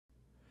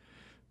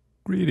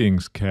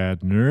Greetings,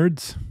 CAD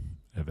nerds.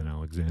 Evan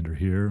Alexander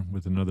here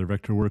with another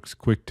Vectorworks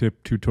quick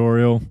tip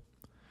tutorial.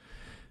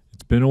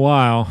 It's been a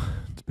while.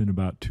 It's been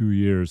about 2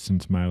 years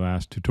since my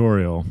last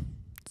tutorial.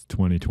 It's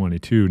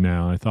 2022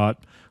 now. I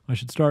thought I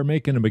should start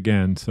making them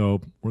again.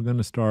 So we're going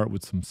to start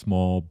with some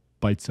small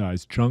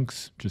bite-sized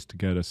chunks just to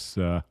get us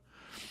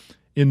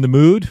in the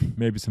mood.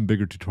 Maybe some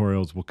bigger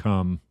tutorials will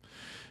come.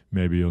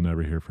 Maybe you'll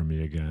never hear from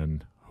me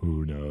again.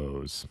 Who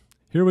knows?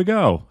 Here we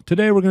go.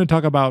 Today we're going to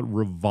talk about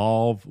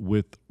Revolve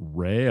with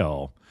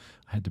rail.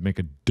 I had to make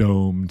a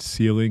domed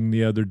ceiling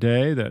the other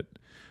day that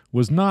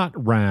was not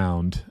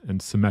round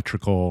and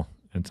symmetrical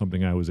and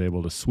something I was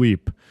able to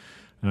sweep.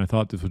 And I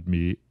thought this would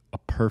be a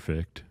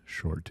perfect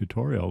short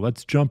tutorial.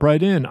 Let's jump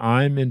right in.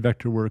 I'm in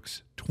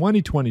Vectorworks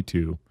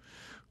 2022.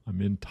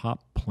 I'm in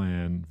top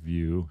plan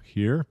view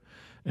here.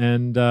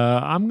 And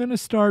I'm going to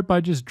start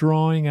by just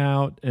drawing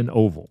out an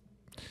oval.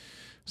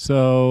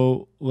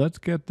 So let's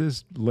get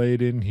this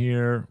laid in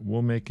here.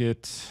 We'll make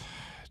it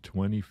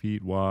 20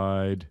 feet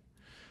wide.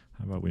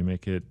 How about we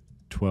make it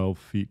 12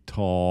 feet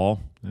tall?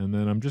 And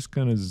then I'm just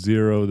going to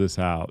zero this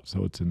out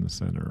so it's in the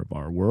center of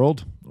our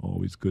world.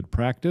 Always good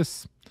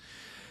practice.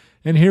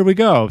 And here we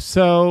go.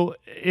 So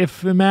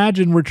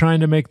imagine we're trying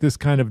to make this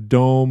kind of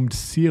domed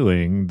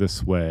ceiling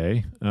this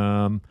way.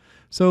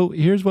 So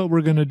here's what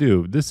we're going to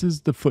do. This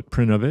is the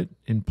footprint of it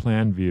in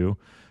plan view.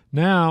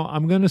 Now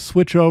I'm going to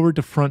switch over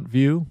to front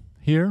view.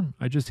 Here,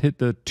 I just hit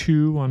the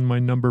 2 on my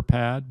number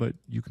pad, but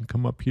you can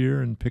come up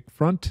here and pick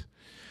front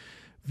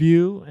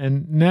view.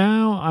 And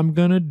now I'm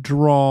going to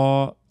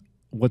draw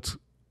what's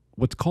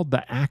called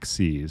the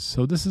axes.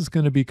 So this is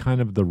going to be kind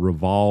of the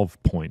revolve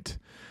point.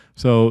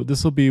 So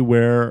this will be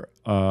where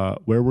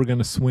we're going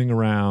to swing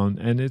around,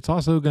 and it's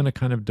also going to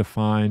kind of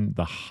define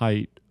the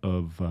height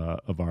of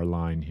our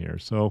line here.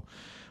 So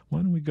why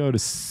don't we go to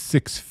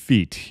 6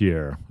 feet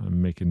here?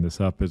 I'm making this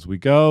up as we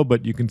go,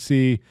 but you can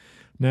see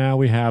now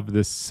we have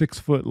this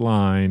 6-foot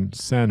line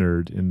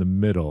centered in the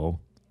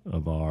middle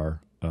of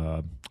our,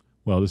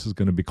 this is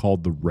going to be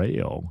called the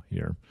rail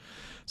here.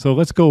 So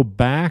let's go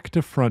back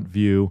to front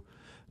view.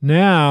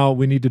 Now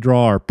we need to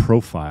draw our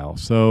profile.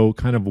 So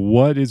kind of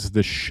what is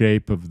the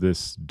shape of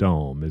this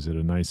dome? Is it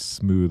a nice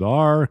smooth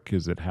arc?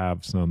 Does it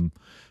have some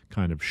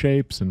kind of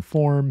shapes and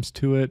forms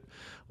to it?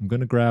 I'm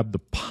going to grab the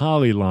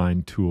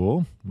polyline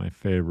tool, my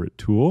favorite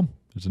tool.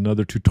 There's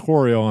another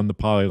tutorial on the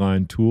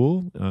polyline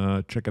tool.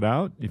 Check it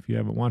out if you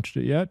haven't watched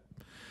it yet.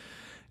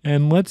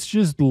 And let's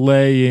just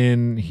lay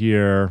in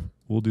here.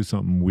 We'll do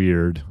something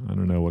weird. I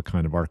don't know what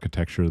kind of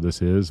architecture this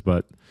is,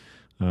 but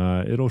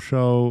it'll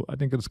show, I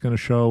think it's going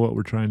to show what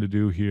we're trying to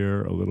do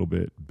here a little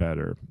bit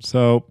better.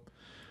 So,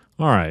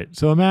 all right.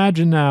 So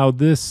imagine now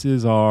this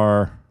is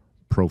our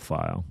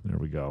profile. There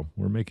we go.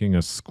 We're making a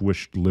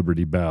squished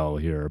Liberty Bell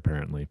here,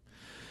 apparently.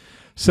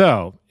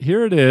 So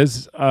here it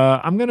is.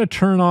 I'm going to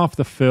turn off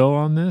the fill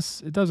on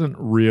this. It doesn't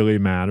really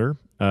matter,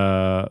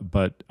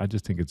 but I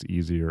just think it's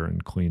easier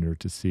and cleaner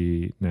to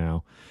see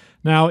now.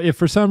 Now, if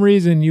for some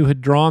reason you had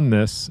drawn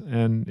this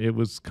and it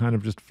was kind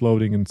of just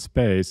floating in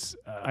space,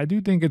 I do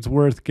think it's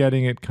worth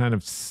getting it kind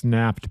of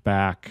snapped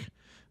back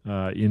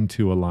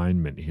into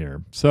alignment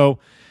here. So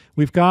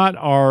we've got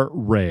our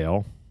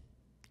rail,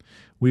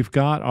 we've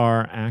got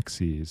our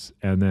axes,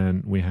 and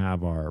then we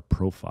have our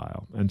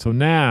profile. And so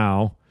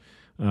now...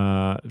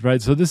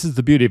 right, so this is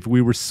the beauty. If we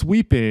were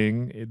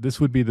sweeping, this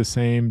would be the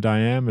same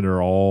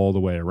diameter all the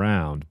way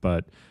around.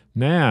 But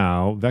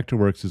now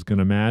Vectorworks is going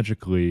to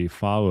magically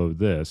follow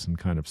this and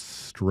kind of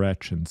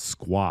stretch and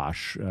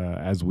squash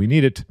as we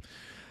need it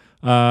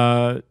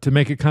to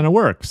make it kind of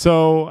work.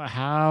 So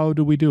how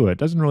do we do it?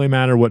 Doesn't really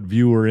matter what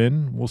view we're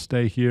in. We'll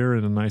stay here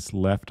in a nice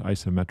left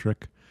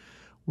isometric.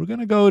 We're going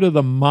to go to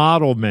the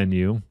model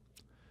menu,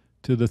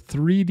 to the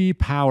 3D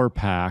power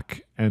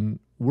pack, and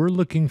we're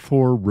looking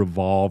for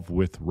Revolve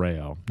with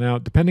rail. Now,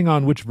 depending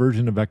on which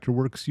version of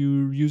Vectorworks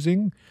you're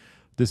using,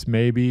 this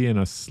may be in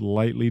a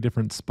slightly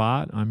different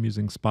spot. I'm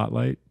using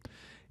Spotlight.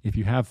 If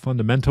you have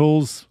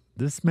fundamentals,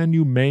 this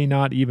menu may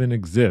not even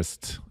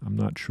exist. I'm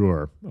not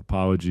sure.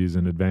 Apologies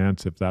in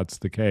advance if that's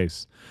the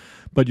case.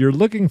 But you're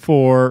looking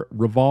for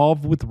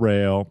Revolve with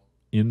rail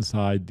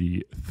inside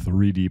the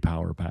 3D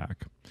power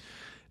pack.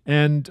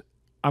 And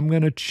I'm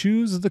going to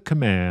choose the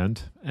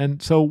command.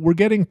 And so we're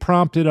getting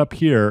prompted up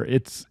here.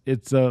 It's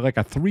like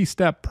a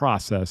 3-step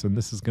process, and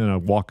this is going to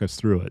walk us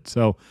through it.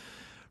 So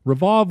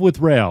Revolve with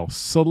rail.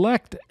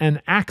 Select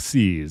an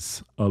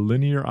axis, a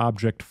linear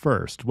object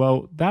first.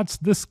 Well, that's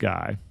this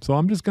guy. So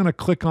I'm just going to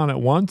click on it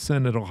once,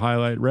 and it'll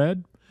highlight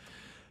red.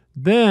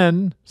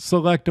 Then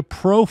select a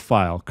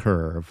profile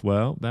curve.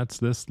 Well, that's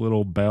this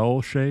little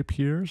bell shape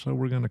here. So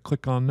we're going to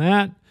click on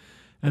that.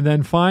 And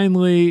then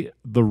finally,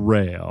 the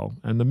rail.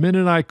 And the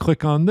minute I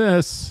click on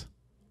this,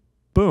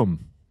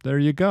 boom, there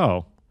you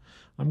go.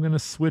 I'm going to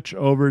switch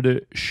over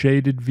to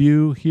shaded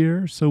view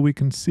here so we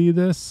can see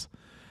this.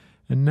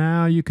 And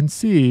now you can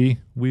see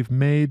we've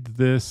made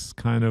this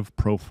kind of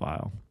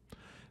profile.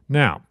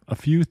 Now, a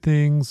few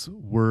things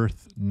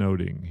worth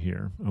noting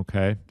here,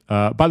 okay?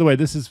 By the way,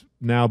 this has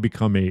now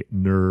become a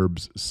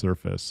NURBS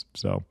surface.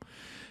 So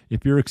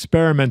if you're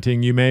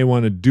experimenting, you may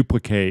want to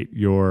duplicate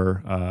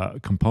your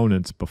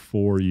components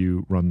before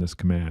you run this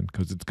command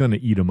because it's going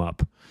to eat them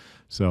up.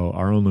 So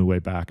our only way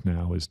back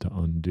now is to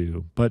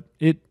undo. But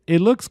it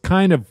looks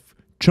kind of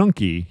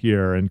chunky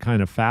here and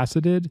kind of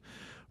faceted,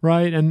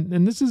 right?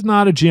 And this is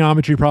not a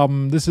geometry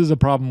problem. This is a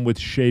problem with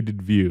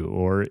shaded view,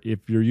 or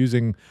if you're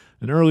using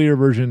an earlier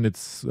version,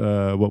 it's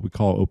what we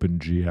call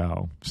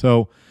OpenGL.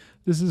 So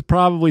this is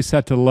probably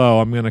set to low.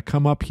 I'm going to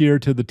come up here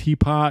to the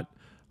teapot.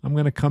 I'm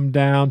going to come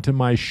down to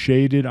my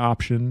shaded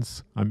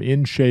options. I'm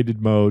in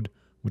shaded mode,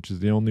 which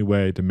is the only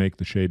way to make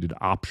the shaded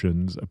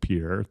options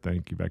appear.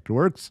 Thank you,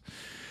 Vectorworks.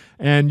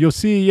 And you'll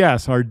see,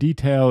 yes, our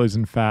detail is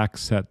in fact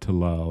set to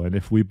low. And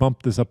if we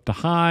bump this up to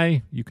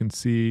high, you can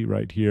see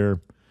right here,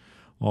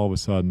 all of a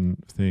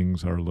sudden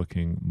things are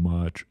looking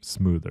much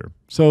smoother.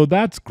 So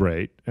that's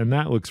great. And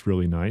that looks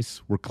really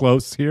nice. We're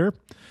close here.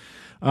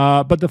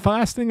 But the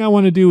last thing I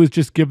want to do is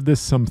just give this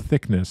some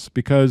thickness,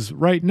 because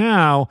right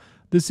now,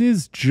 this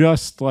is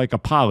just like a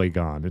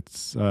polygon.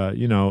 It's,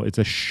 it's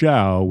a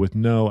shell with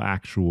no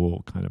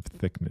actual kind of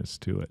thickness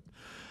to it.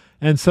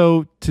 And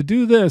so to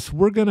do this,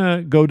 we're going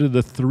to go to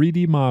the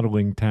 3D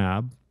modeling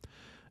tab,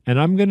 and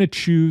I'm going to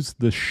choose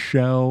the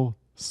shell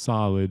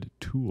solid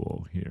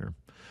tool here.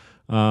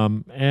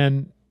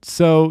 And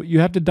so you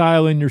have to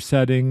dial in your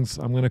settings.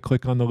 I'm going to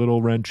click on the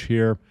little wrench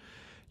here.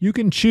 You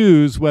can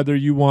choose whether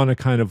you want to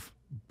kind of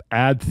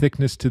add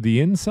thickness to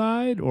the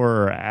inside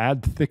or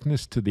add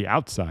thickness to the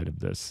outside of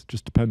this.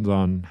 Just depends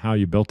on how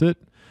you built it.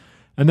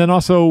 And then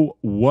also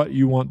what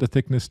you want the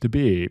thickness to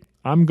be.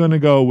 I'm going to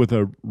go with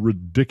a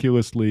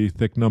ridiculously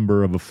thick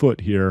number of a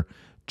foot here,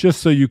 just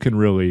so you can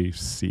really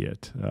see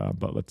it.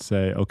 But let's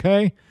say,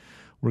 okay,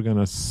 we're going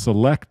to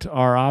select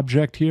our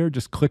object here,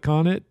 just click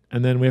on it,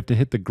 and then we have to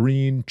hit the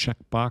green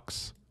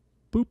checkbox.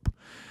 Boop.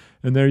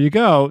 And there you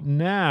go.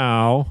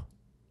 Now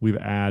we've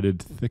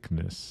added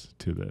thickness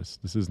to this.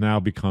 This has now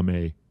become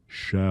a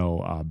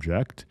shell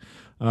object.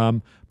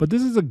 But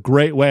this is a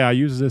great way. I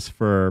use this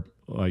for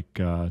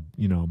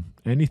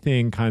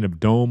anything kind of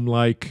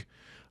dome-like.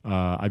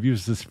 I've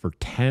used this for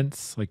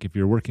tents, like if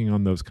you're working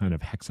on those kind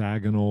of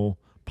hexagonal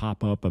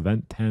pop-up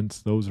event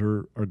tents, those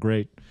are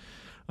great.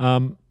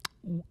 And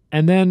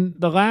then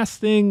the last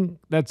thing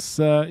that's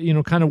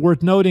kind of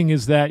worth noting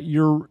is that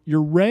your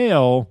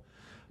rail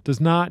does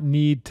not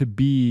need to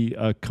be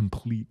a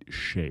complete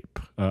shape.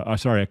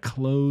 A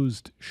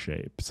closed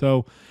shape.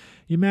 So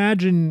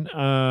imagine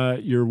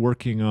you're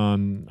working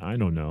on, I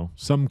don't know,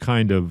 some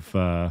kind of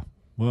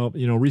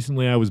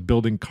recently I was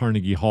building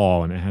Carnegie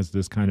Hall, and it has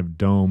this kind of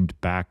domed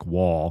back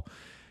wall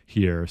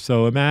here.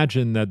 So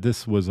imagine that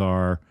this was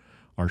our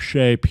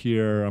shape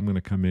here. I'm going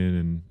to come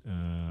in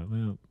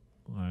and,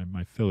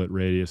 my fillet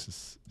radius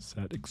is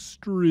set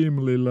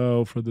extremely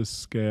low for this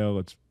scale.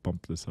 Let's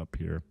bump this up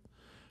here,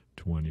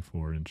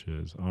 24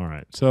 inches. All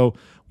right. So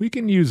we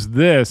can use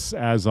this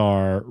as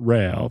our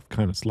rail,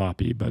 kind of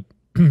sloppy, but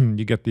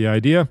you get the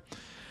idea.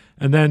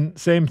 And then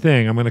same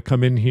thing, I'm going to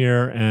come in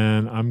here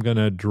and I'm going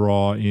to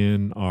draw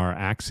in our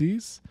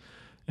axes.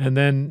 And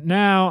then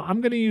now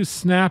I'm going to use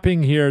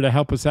snapping here to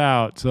help us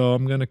out. So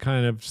I'm going to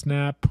kind of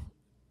snap,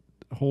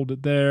 hold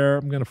it there.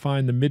 I'm going to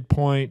find the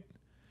midpoint,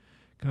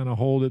 kind of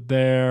hold it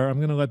there. I'm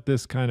going to let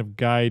this kind of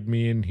guide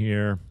me in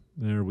here.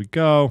 There we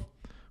go.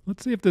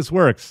 Let's see if this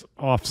works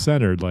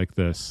off-centered like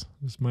this.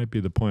 This might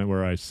be the point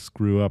where I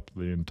screw up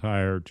the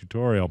entire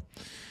tutorial.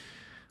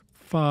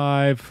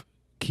 5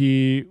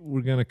 key,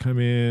 we're going to come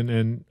in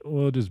and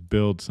we'll just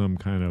build some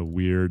kind of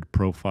weird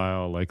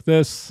profile like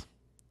this.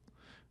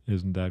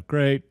 Isn't that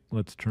great?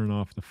 Let's turn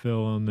off the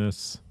fill on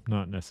this.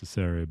 Not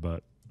necessary,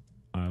 but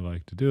I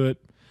like to do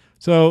it.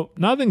 So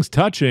nothing's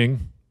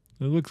touching.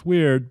 It looks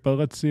weird, but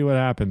let's see what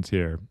happens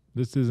here.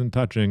 This isn't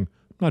touching.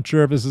 I'm not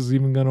sure if this is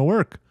even going to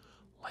work.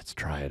 Let's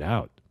try it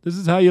out. This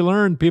is how you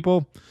learn,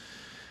 people.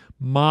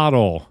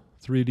 Model,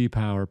 3D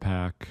Power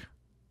Pack,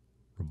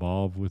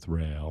 Revolve with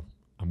Rail.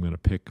 I'm going to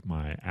pick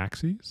my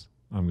axes,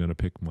 I'm going to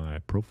pick my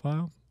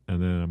profile,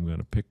 and then I'm going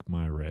to pick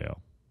my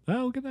rail.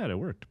 Oh, look at that. It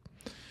worked.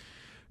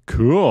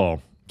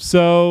 Cool.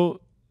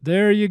 So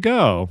there you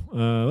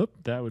go.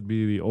 That would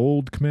be the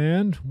old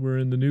command. We're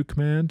in the new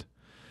command.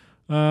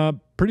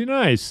 Pretty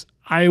nice.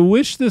 I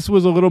wish this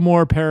was a little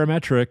more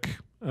parametric.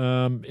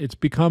 It's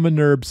become a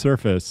NURB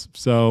surface.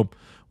 So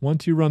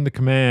once you run the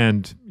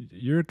command,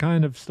 you're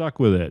kind of stuck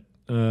with it.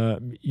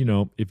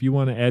 If you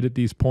want to edit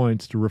these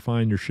points to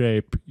refine your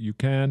shape, you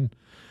can.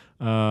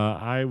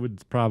 I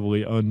would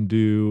probably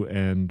undo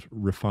and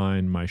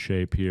refine my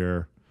shape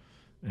here,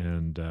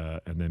 and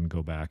then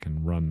go back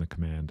and run the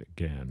command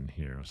again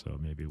here. So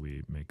maybe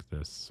we make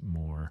this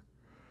more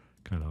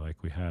kind of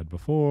like we had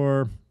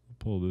before.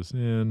 Pull this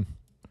in,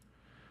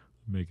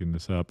 making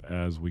this up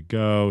as we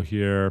go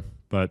here,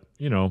 but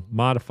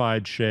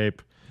modified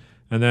shape.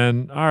 And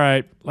then, all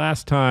right,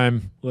 last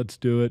time, let's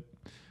do it.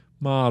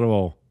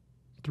 Model,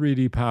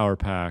 3D Power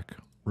Pack,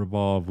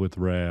 Revolve with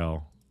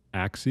Rail,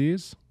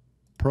 axes,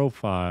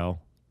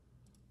 profile,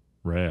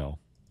 rail.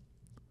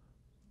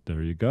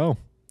 There you go.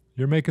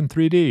 You're making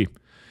 3D.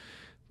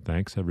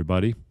 Thanks,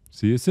 everybody.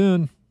 See you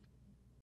soon.